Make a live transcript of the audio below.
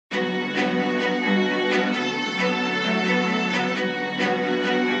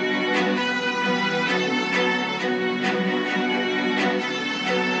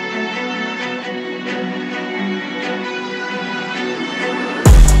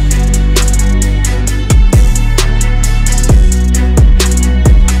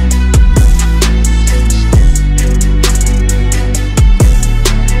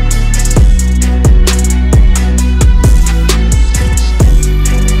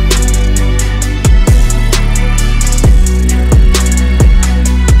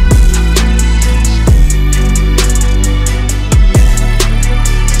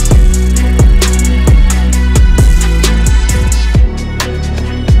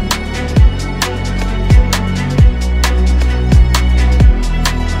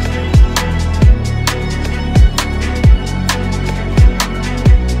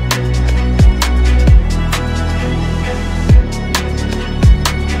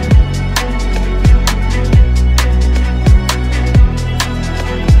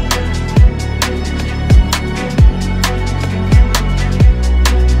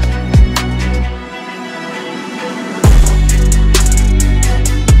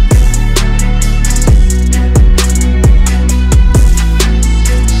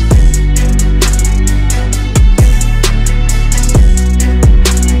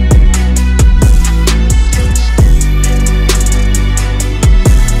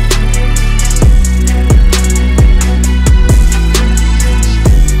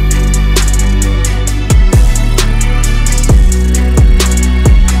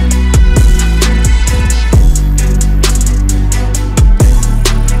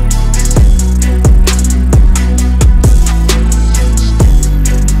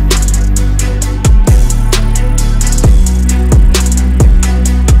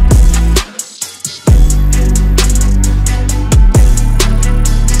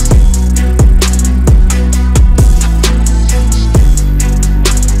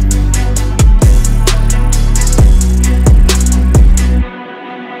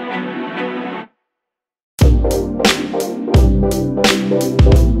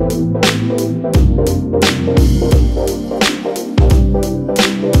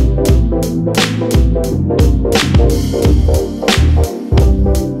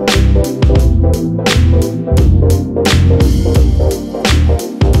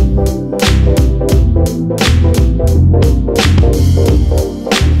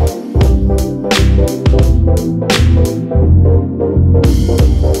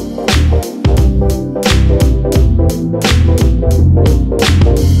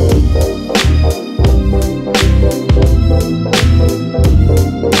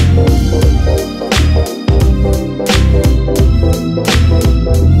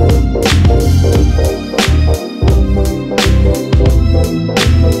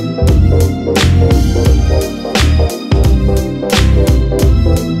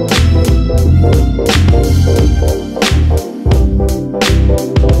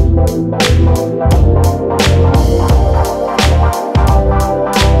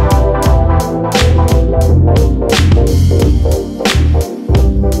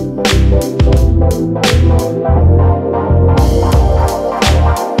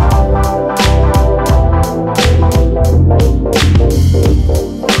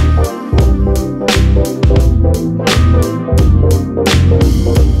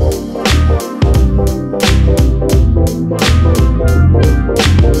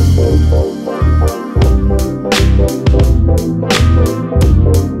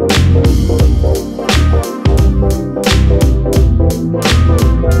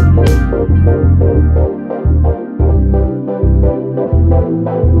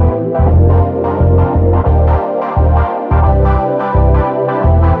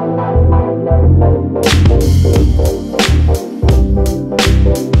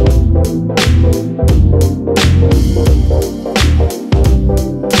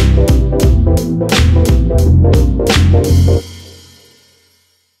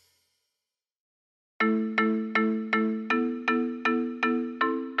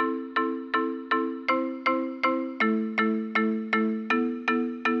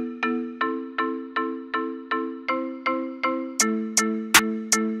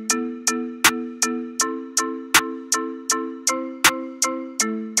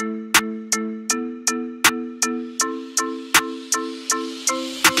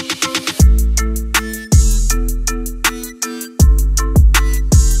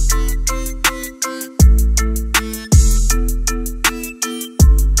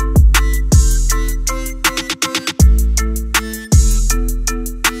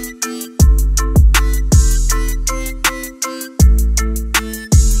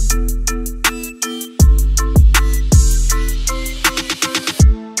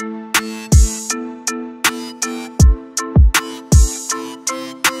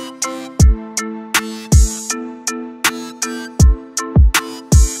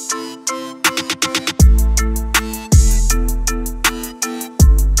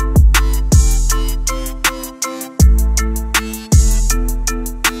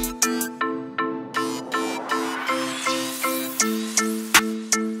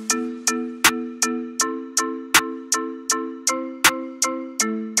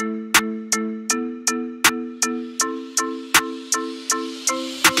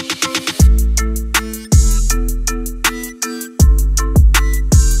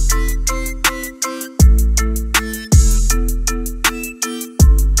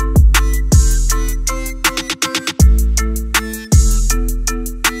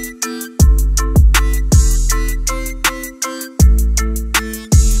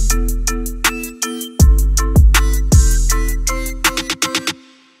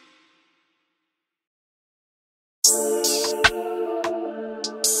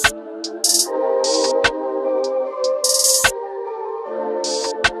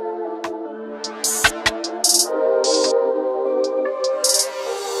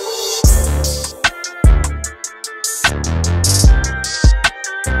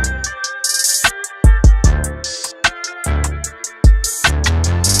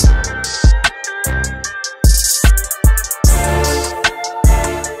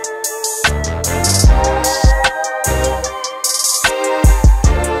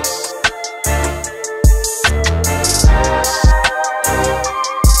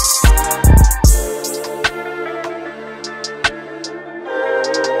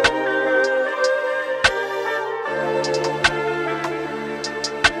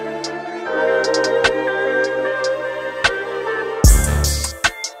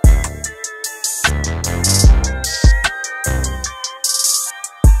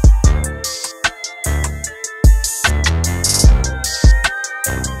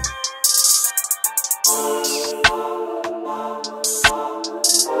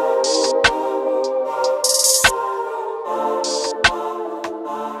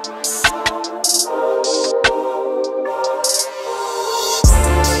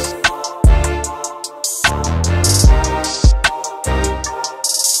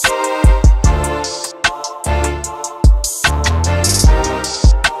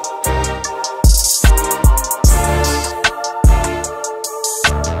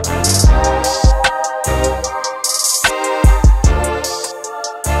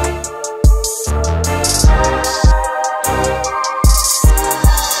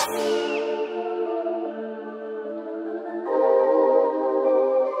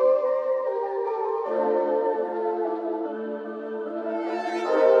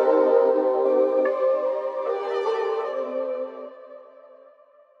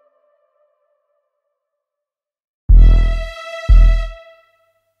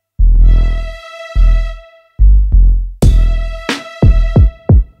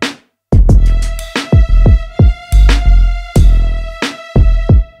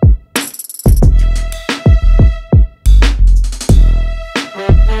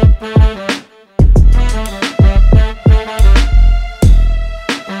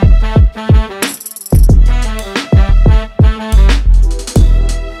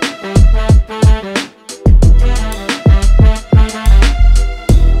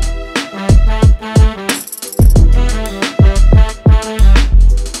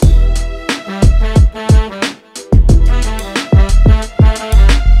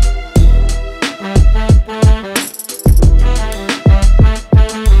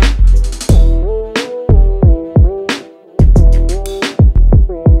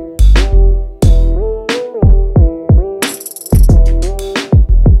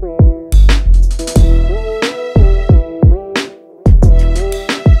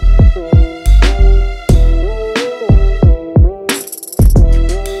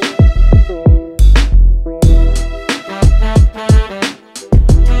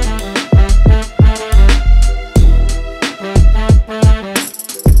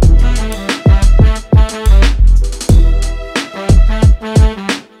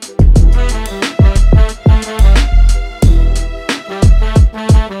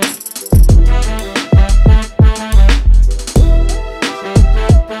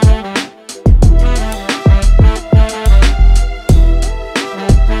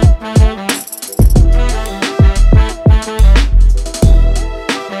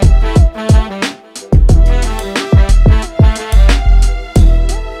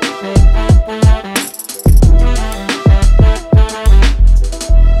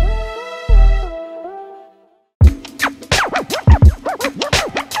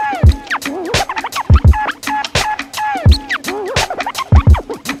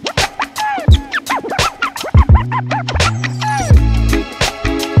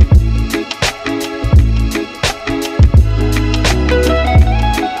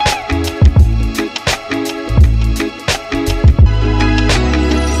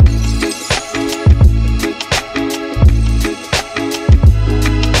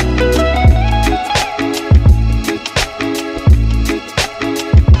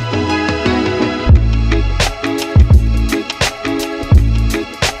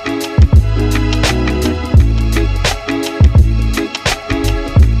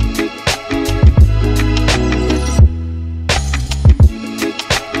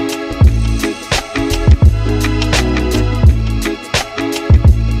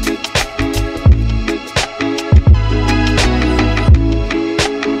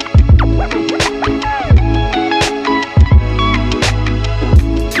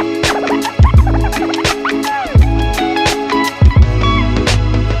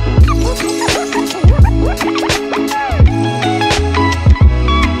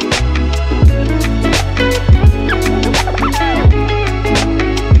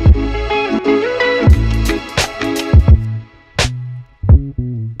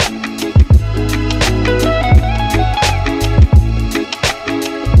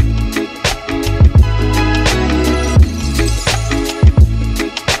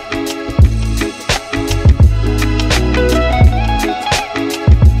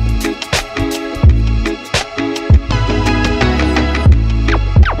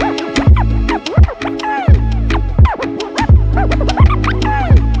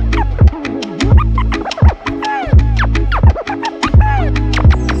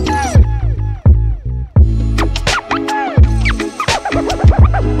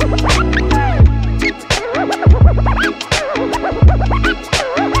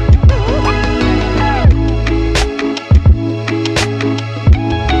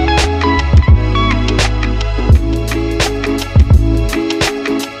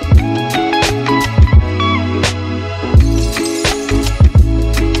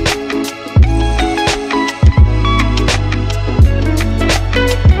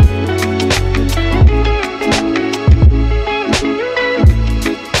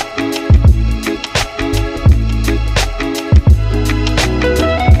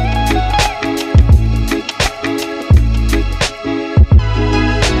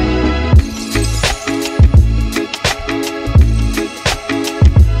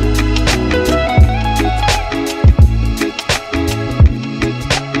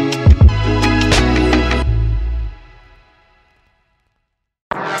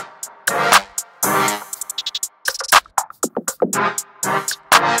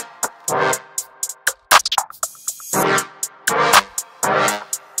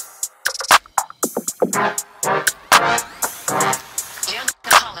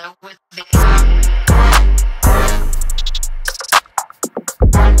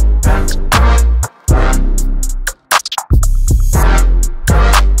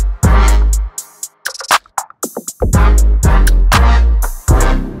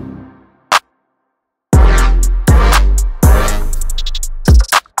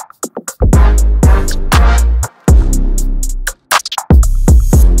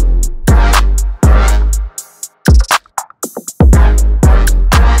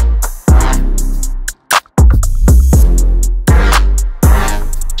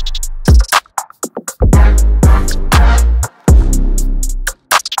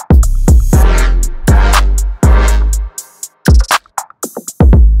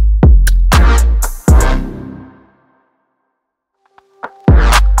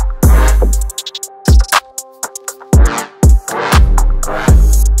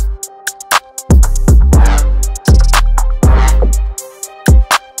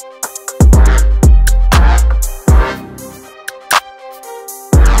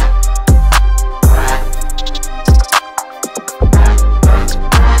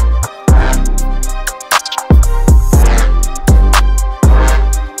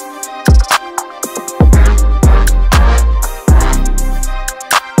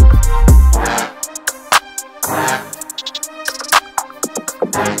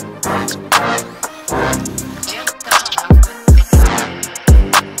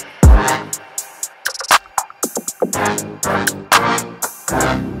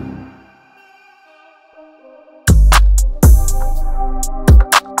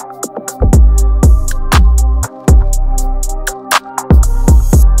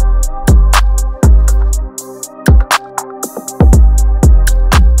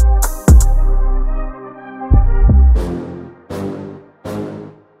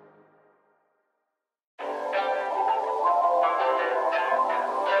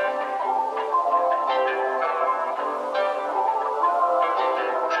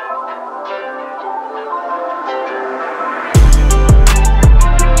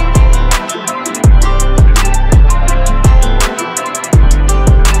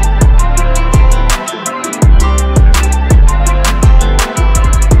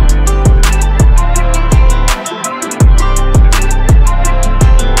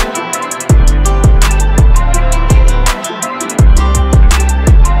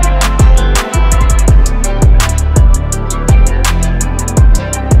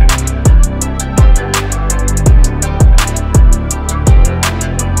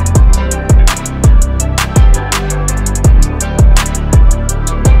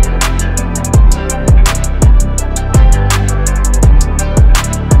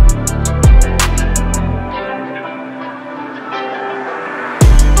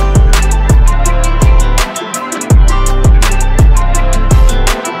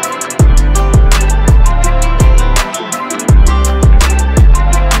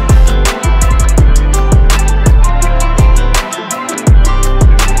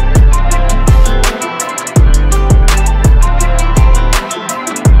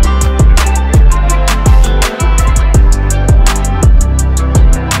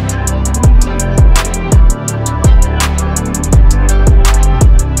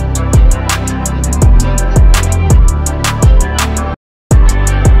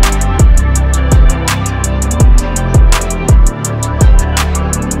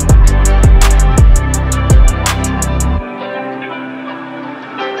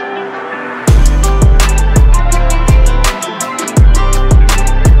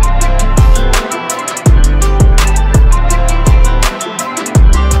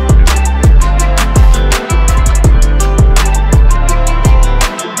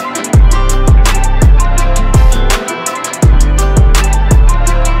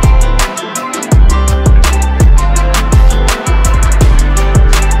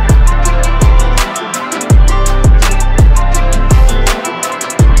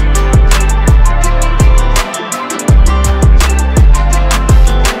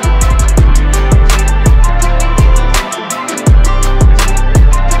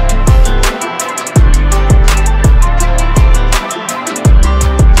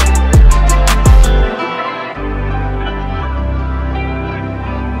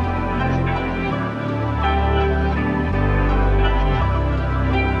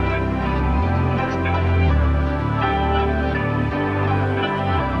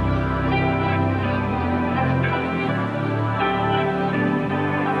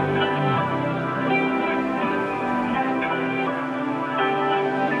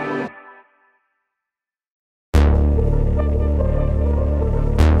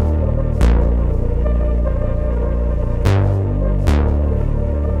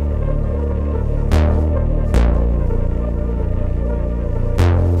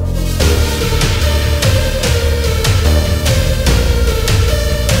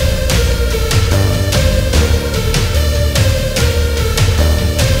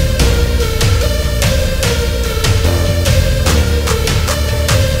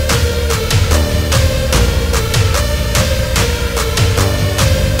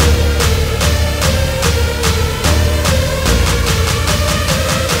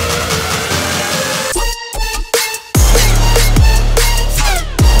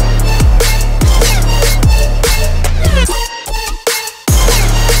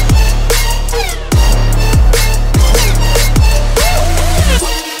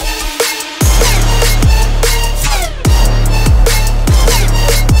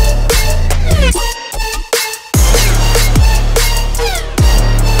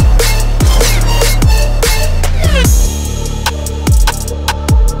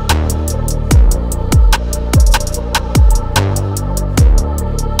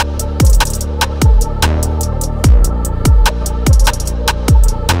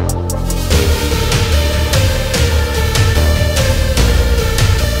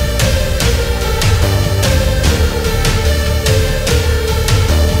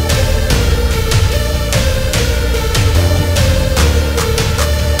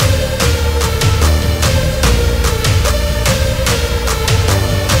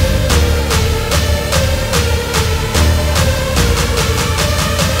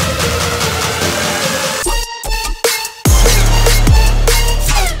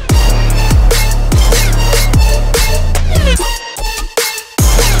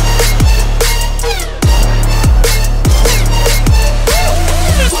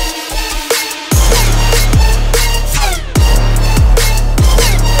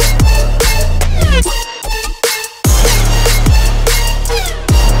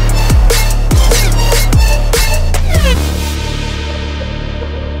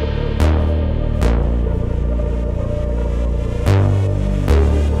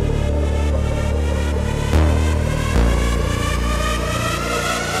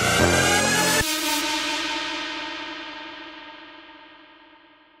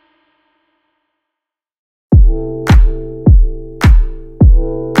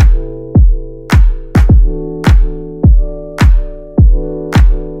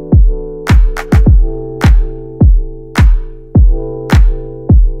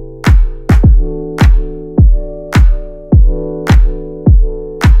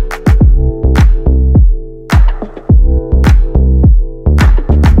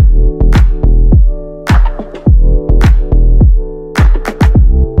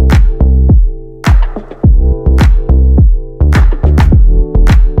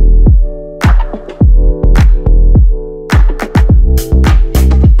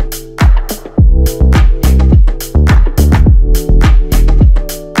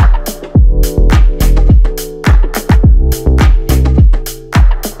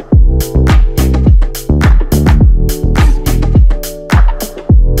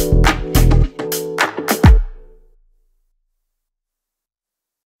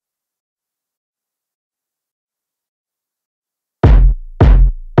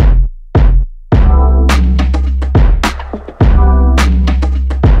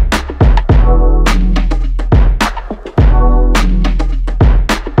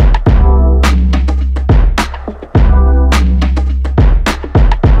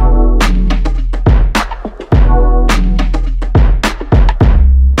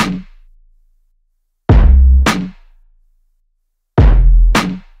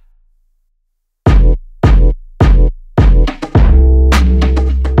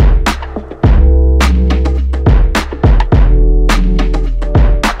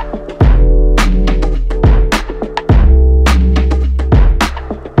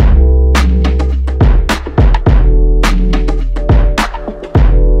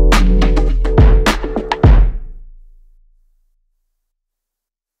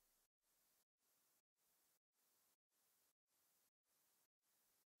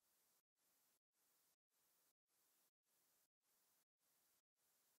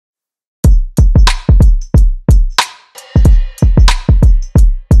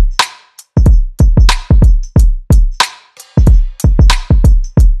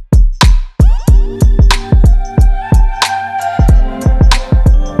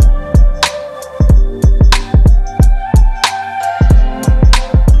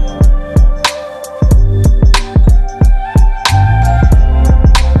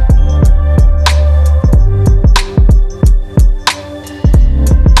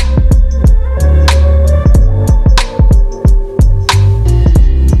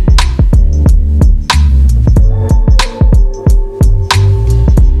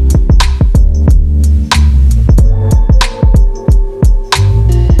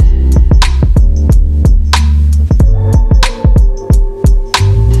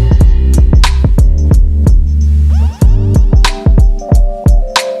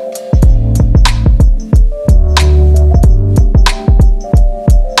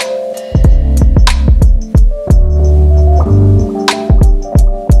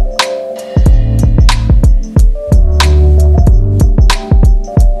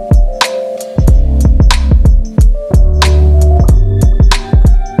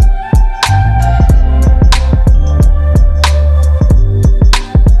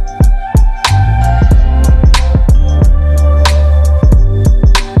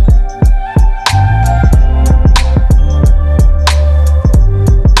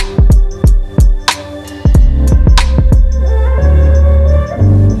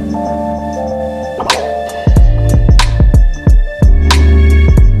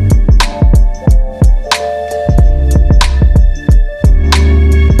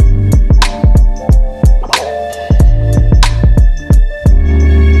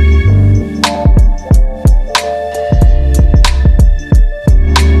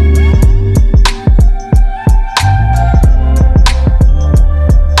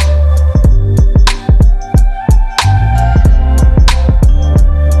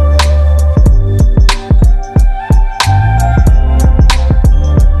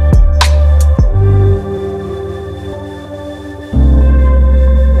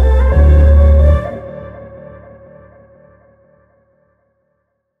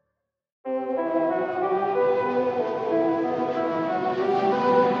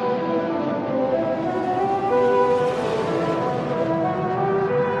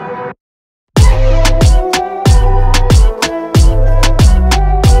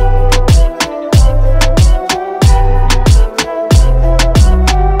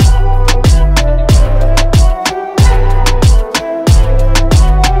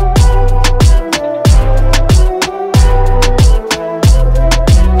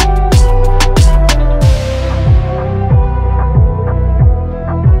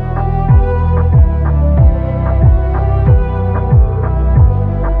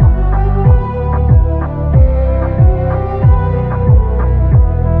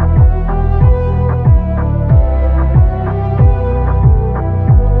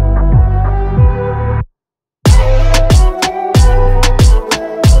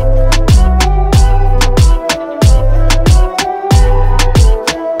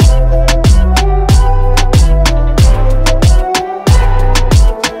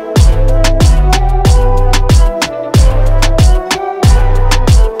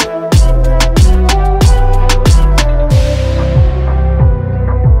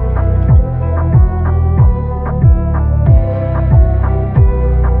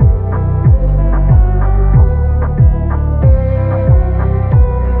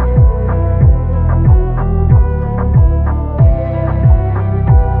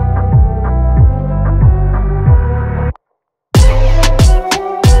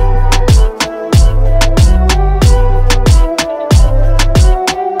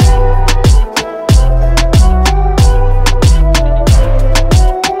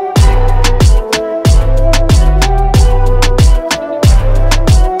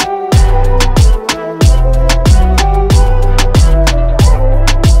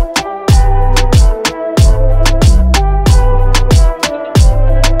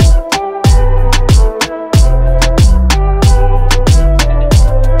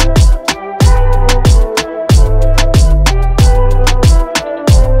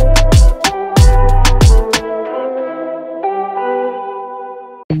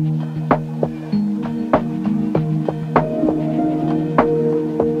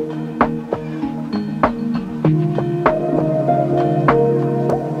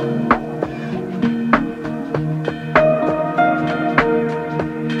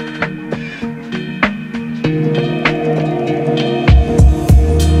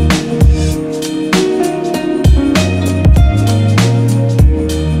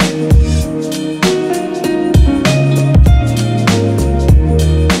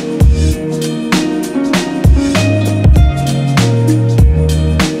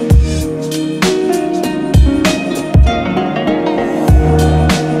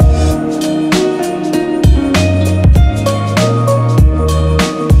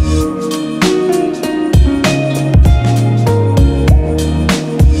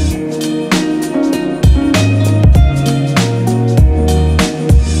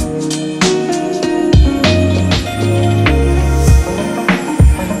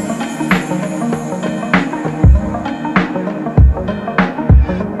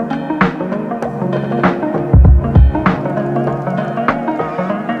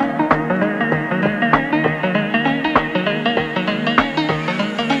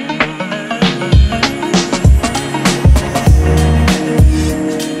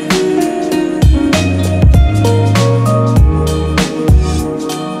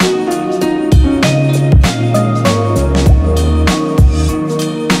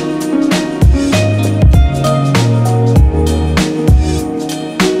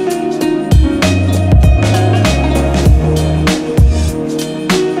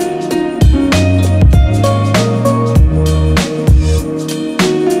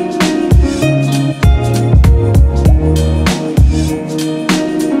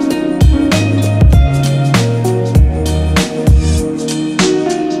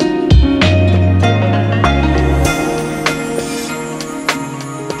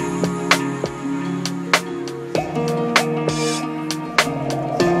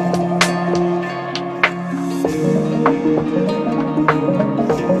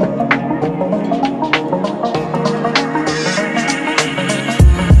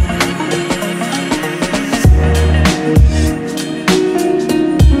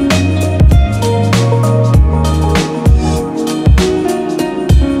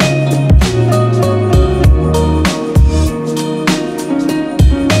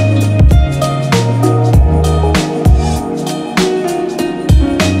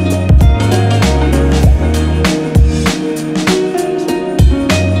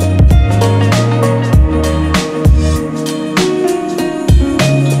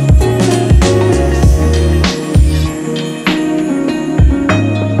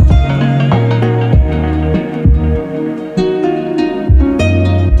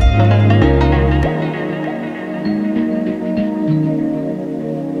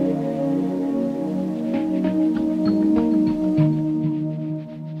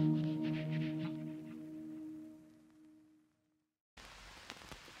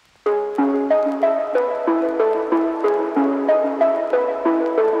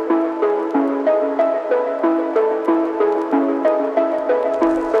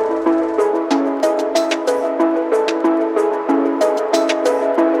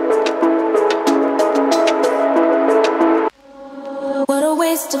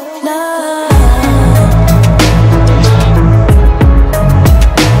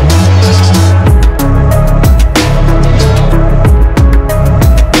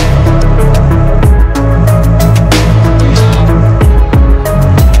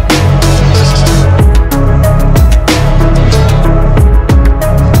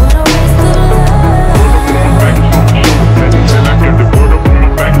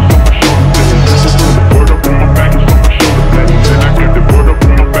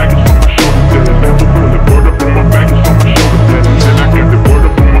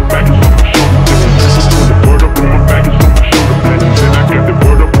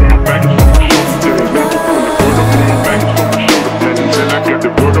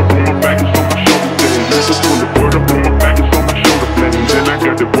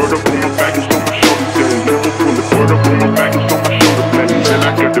the word up on my back, it's on my shoulder blade. When the word up on my back, it's on my shoulder blade. Then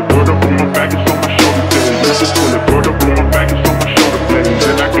I got the word up on my back, it's on my shoulder blade. When the word up on my back, it's on my shoulder blade.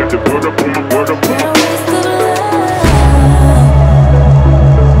 Then I got the word up on my word up on my back.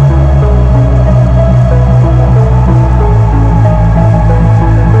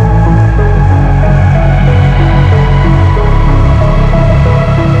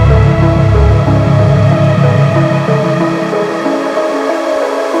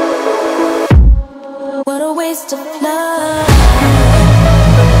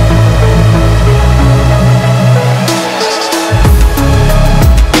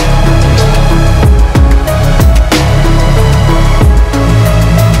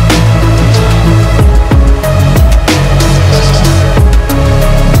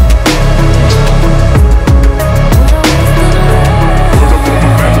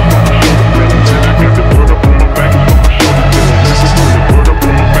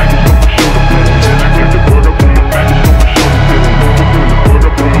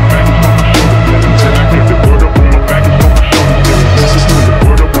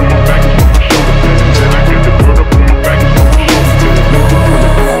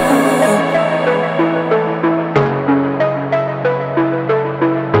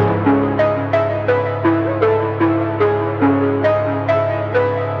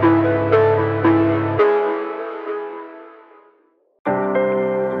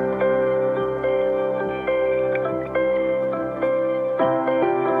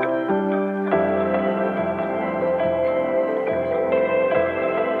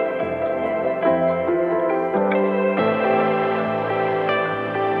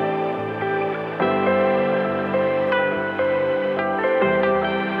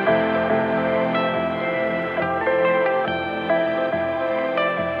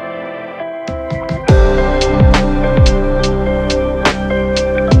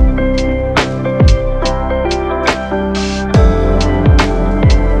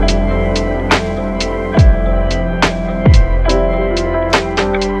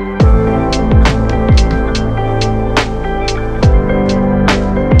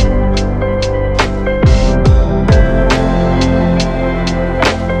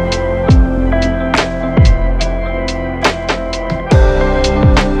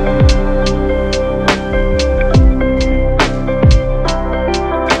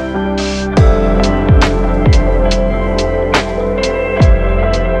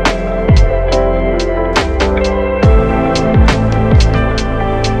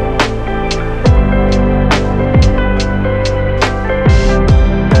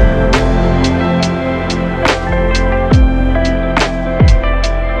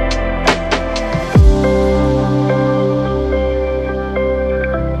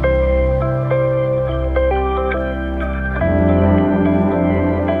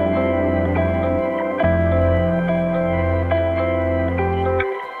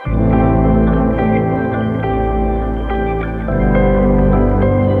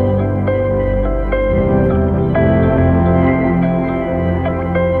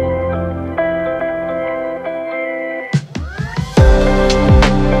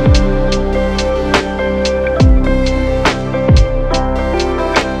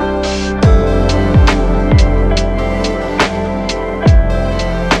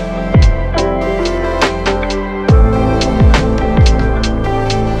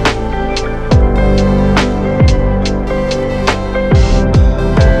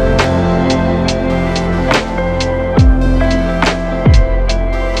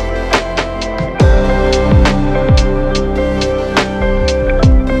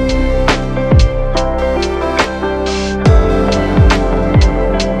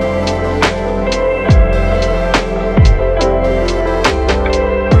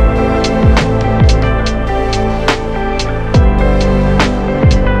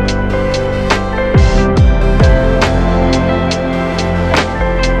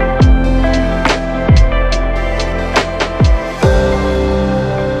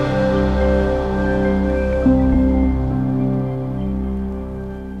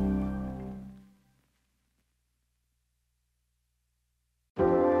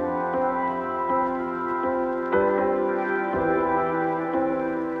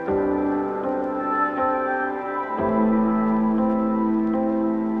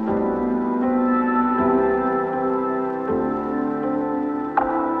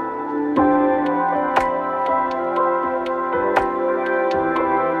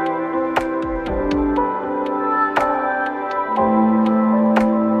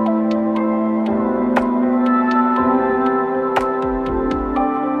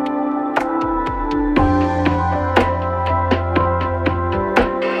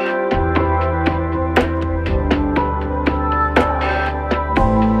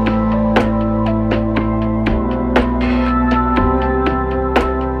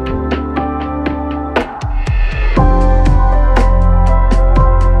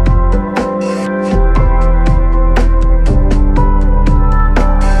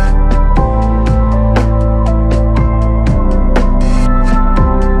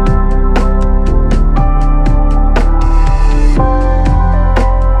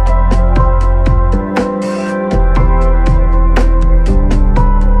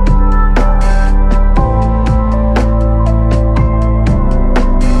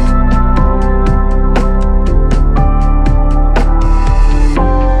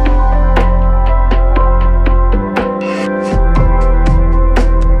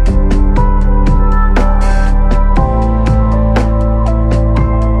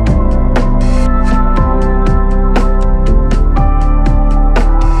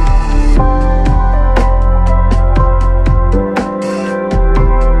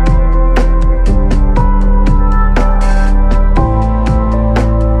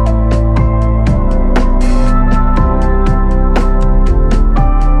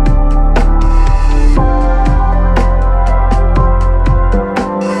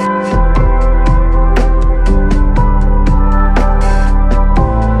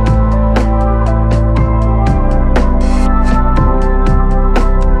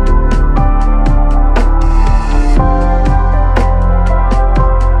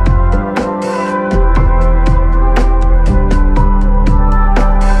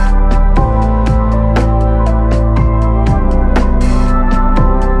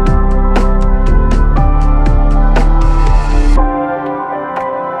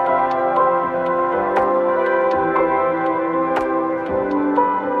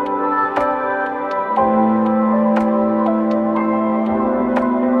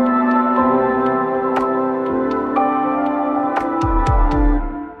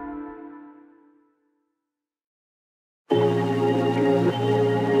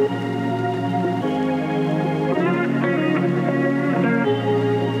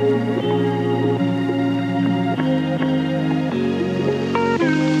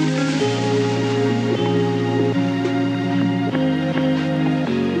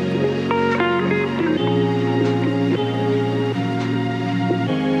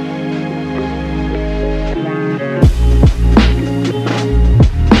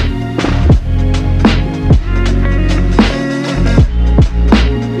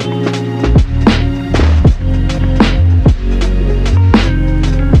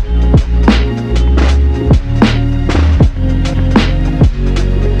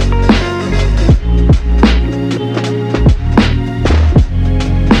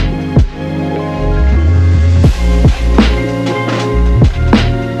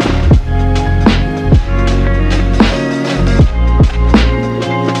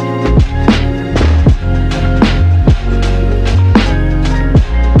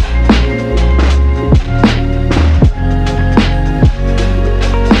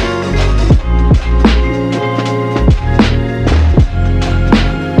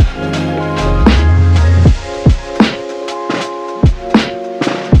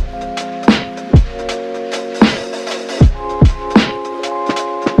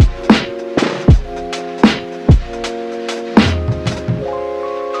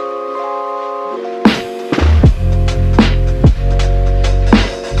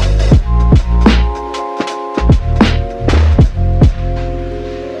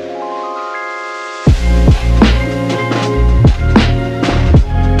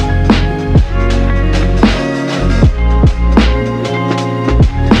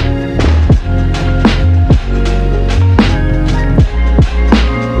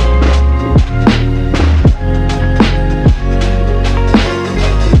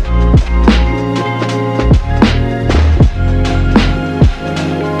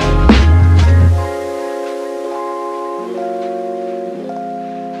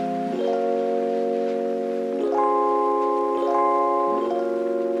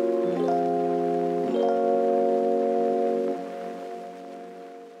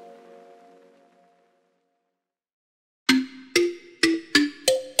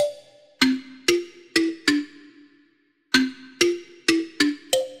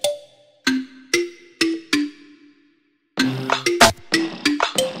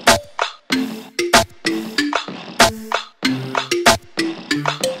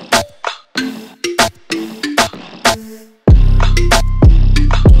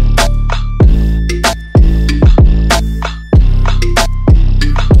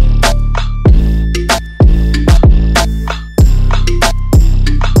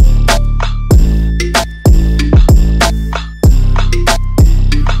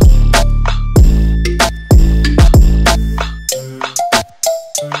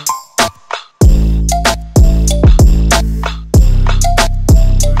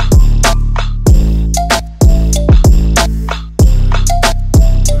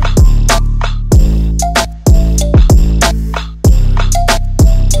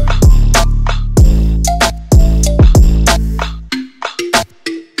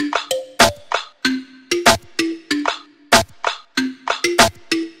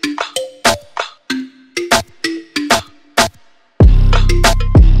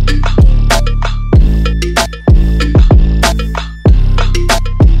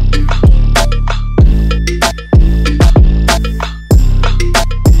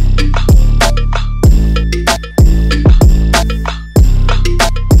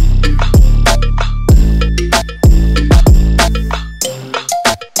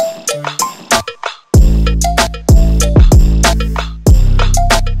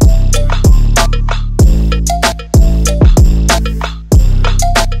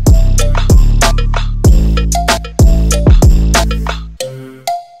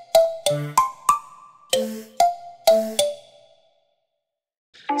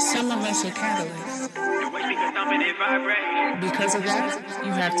 a catalyst. Because of that,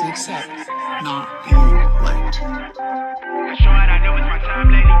 you have to accept not being liked.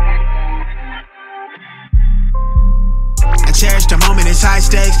 I cherish the moment, it's high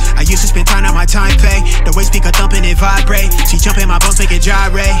stakes. I used to spend time on my time pay. The way speaker thumping and vibrate. She jumping my bones, make it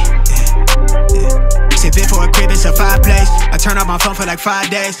gyrate. Sipping for a crib, it's a fireplace. I turn off my phone for like 5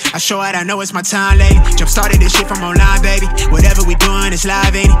 days. I show it, I know it's my time late. Jump started this shit from online, baby. Whatever we doing, it's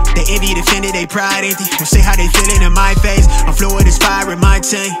live, ain't it? They envy, defended, they pride, ain't they? Don't say how they feeling in my face. I'm fluid, it's fire in my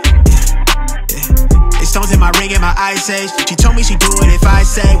team. It's stones in my ring and my ice age. She told me she do it if I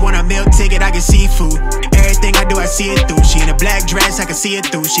say. Want a meal ticket, I get seafood. Everything I do, I see it through. She in a black dress, I can see it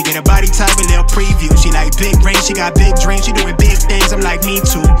through. She get a body type, a little preview. She like big brain, she got big dreams. She doing big things, I'm like me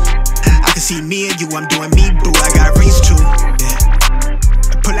too. I can see me and you, I'm doing me boo. I got reach too.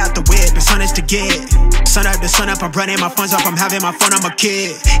 Pull out the whip, it's honest to get. Sun up to sun up, I'm running my funds off, I'm having my fun, I'm a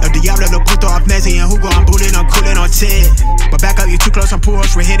kid. El Diablo, lo puto off Messi and Hugo, I'm bullying, I'm cooling on 10. But back up, you too close, I'm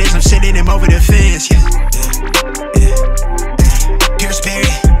pull-ups with hitters, I'm sending him over the fence, Pure spirit,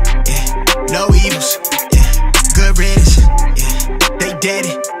 no evils, good riddance, they did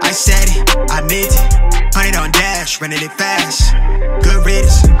it, I said it, I meant it. 100 on dash, running it fast, good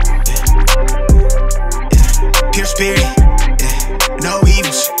riddance, pure spirit, no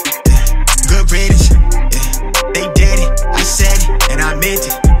evils, good riddance, they did it, I said it, and I meant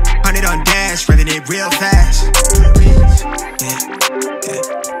it. 100 on dash, running it real fast.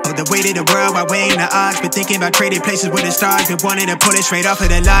 Oh, the weight of the world while weighing the odds. Been thinking about trading places with the stars. Been wanting to pull it straight off of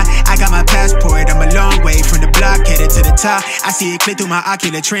the line. I got my passport, I'm a long way from the block, headed to the top. I see it click through my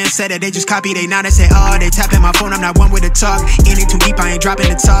ocular trendsetter. They just copy, they not and say, oh, they tapping my phone, I'm not one with the talk. In it too deep, I ain't dropping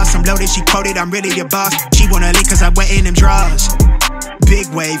the toss. I'm loaded, she quoted, I'm really your boss. She wanna link cause I'm wet in them draws. Big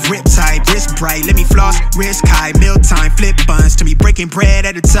wave, rip tight, wrist bright, let me floss, wrist high, meal time, flip buns, to me breaking bread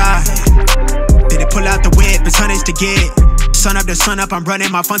at a time. Then they pull out the whip, it's honest to get. Sun up to sun up, I'm running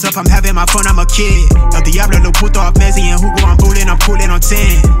my funds up, I'm having my fun, I'm a kid. El Diablo, lo puto off Messi and Hugo, I'm bullying, I'm cooling on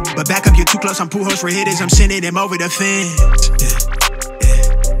 10. But back up, you're too close, I'm pull host for hitters, I'm sending them over the fence.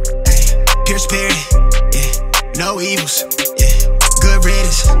 Pure spirit, no evils, good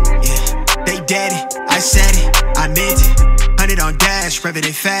riddance, they did it, I said it, I meant it. 100 on dash, revving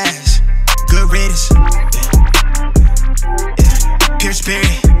it fast, good riddance, pure spirit,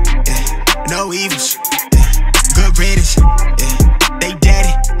 no evils, good riddance, they did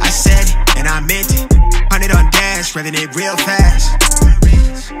it, I said it, and I meant it. 100 on dash, revving it real fast.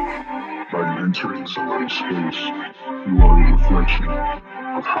 By entering somebody's space, you are a reflection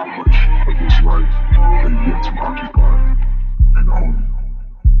of how much of this life they yet to occupy and own.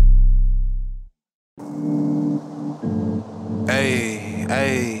 Hey,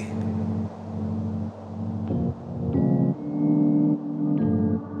 hey.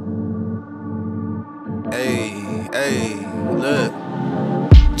 Hey, hey, look.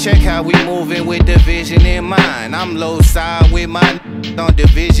 Check how we moving with division in mind. I'm low side with my on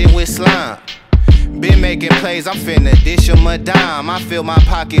division with slime. Been making plays, I'm finna dish 'em a dime. I feel my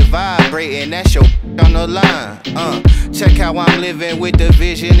pocket vibrating, that's your on the line. Check how I'm living with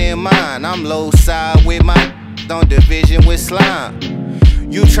division in mind. I'm low side with my on division with slime.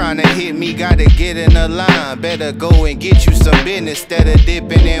 You tryna hit me, gotta get in the line. Better go and get you some business instead of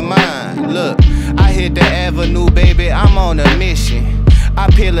dipping in mine. Look, I hit the avenue, baby, I'm on a mission. I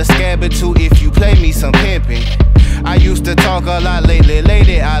peel a scab or two if you play me some pimping. I used to talk a lot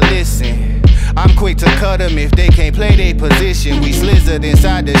lately, I listen. I'm quick to cut them if they can't play their position. We slizzard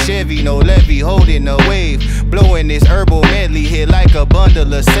inside the Chevy, no levy, holding the wave. Blowing this herbal medley, hit like a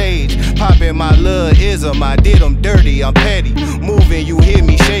bundle of sage. Popping my little ism, I did them dirty, I'm petty. Moving, you hear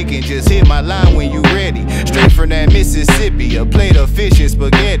me shaking, just hit my line when you ready. Straight from that Mississippi, a plate of fish and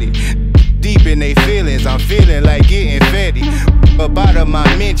spaghetti. Deep in they feelings, I'm feeling like getting fetty. About of my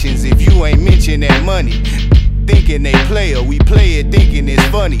mentions, if you ain't mention that money. Thinking they player, we play it thinking it's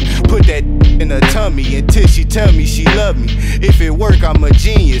funny. Put that in her tummy until she tell me she love me. If it work, I'm a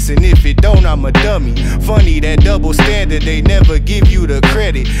genius, and if it don't, I'm a dummy. Funny that double standard, they never give you the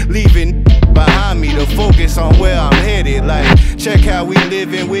credit. Leaving behind me to focus on where I'm headed. Like, check how we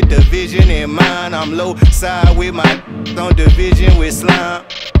living with division in mind. I'm low side with my on division with slime.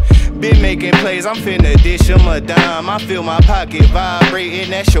 Been making plays, I'm finna dish 'em a dime. I feel my pocket vibrating,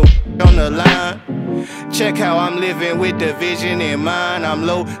 that's your on the line. Check how I'm living with division in mind. I'm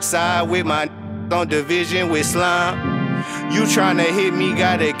low side with my on division with slime. You tryna hit me,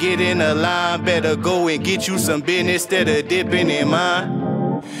 gotta get in the line. Better go and get you some business instead of dipping in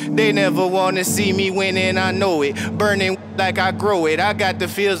mine. They never wanna see me winning, I know it. Burning like I grow it. I got the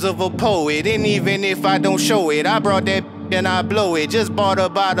feels of a poet, and even if I don't show it, I brought that and I blow it. Just bought a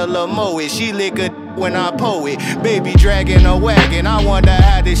bottle of Moet. She lick a when I pull it. Baby dragging a wagon, I wonder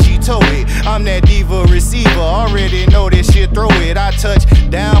how did she tow it. I'm that diva receiver, already know this shit, throw it. I touch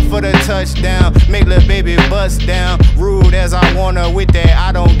down for the touchdown, make little baby bust down. Rude as I wanna with that,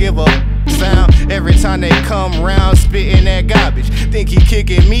 I don't give a sound. Every time they come round, spitting that garbage. Think he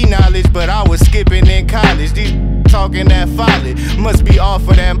kicking me knowledge, but I was skipping in college. These talking that folly, must be off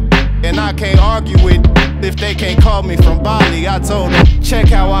of that, and I can't argue with if they can't call me from Bali. I told them, check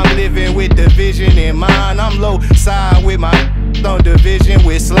how I'm living with division in mind. I'm low side with my on division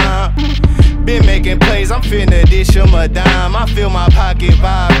with slime. Been making plays, I'm finna dish 'em a dime. I feel my pocket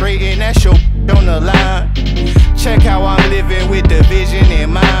vibrating, that's your on the line. Check how I'm living with division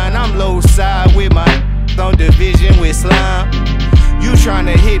in mind. I'm low side with my on division with slime. You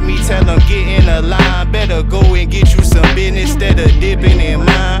tryna hit me, tell them get in a line. Better go and get you some business instead of dipping in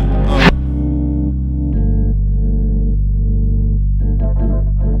mine.